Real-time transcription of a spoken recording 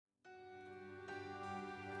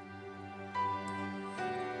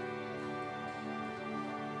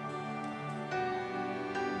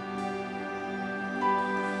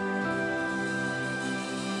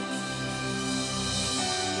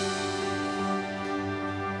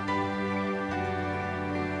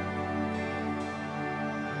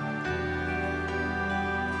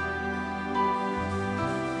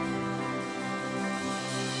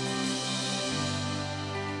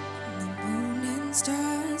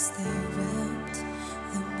as they wept,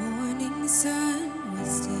 the morning sun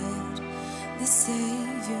was dead. The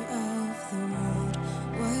Savior of the world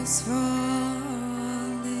was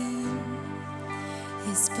fallen.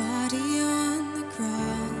 His body on the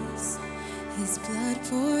cross, His blood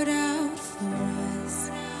poured out for us,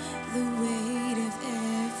 the weight of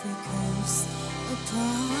every curse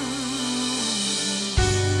upon Him.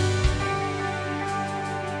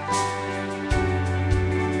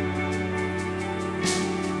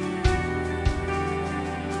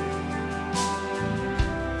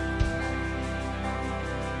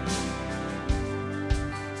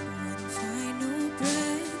 One final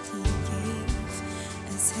breath He gave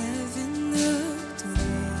as heaven looked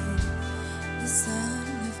away. The Son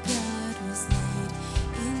of God was laid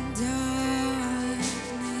in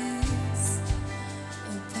darkness. A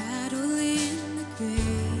battle in the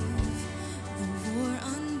grave, the war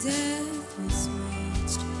on death was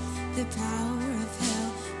waged. The power of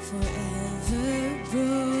hell forever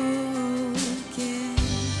broken.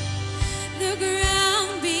 The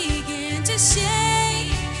ground began to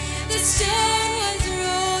shake. The stone was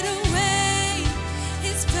rolled away.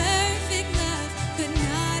 His perfect love could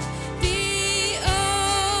not be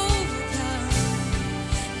overcome.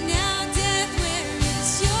 Now, death, where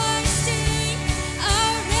is your sting?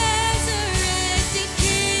 Our resurrected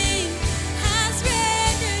King has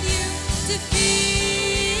rendered you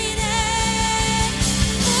defeated.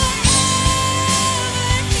 Forever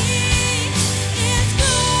He is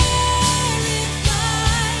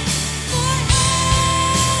glorified.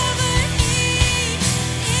 Forever He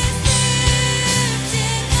is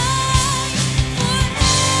lifted high.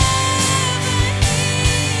 Forever He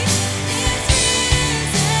is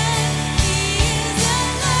risen. He is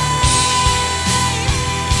alive.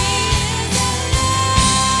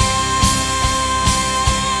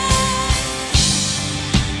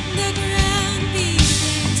 The ground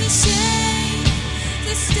began to shake.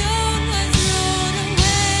 The stone was rolled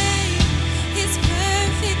away. His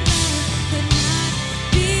perfect love could not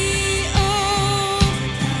be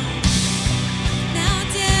overcome. Now,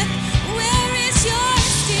 death, where is your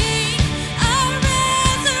sting? Our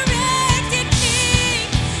resurrected King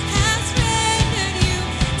has rendered you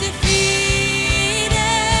defeated.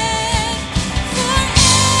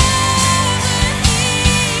 Forever He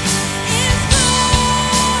is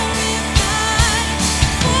glorified.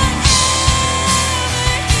 Forever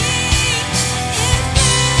He is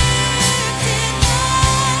lifted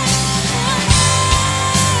high.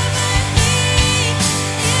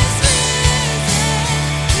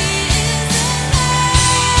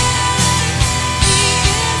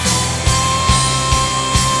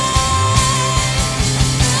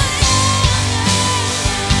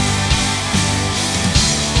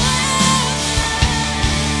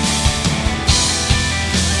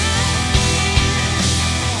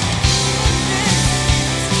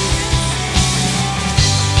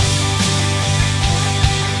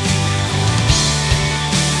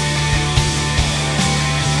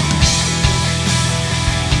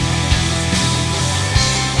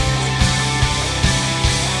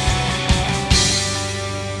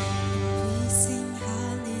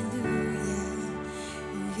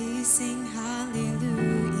 We sing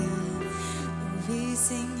hallelujah. We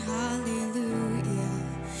sing hallelujah.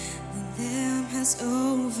 The Lamb has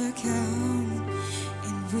overcome.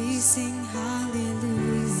 And we sing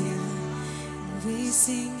hallelujah. We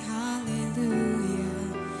sing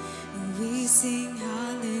hallelujah. We sing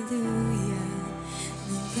hallelujah.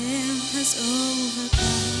 The Lamb has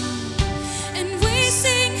overcome.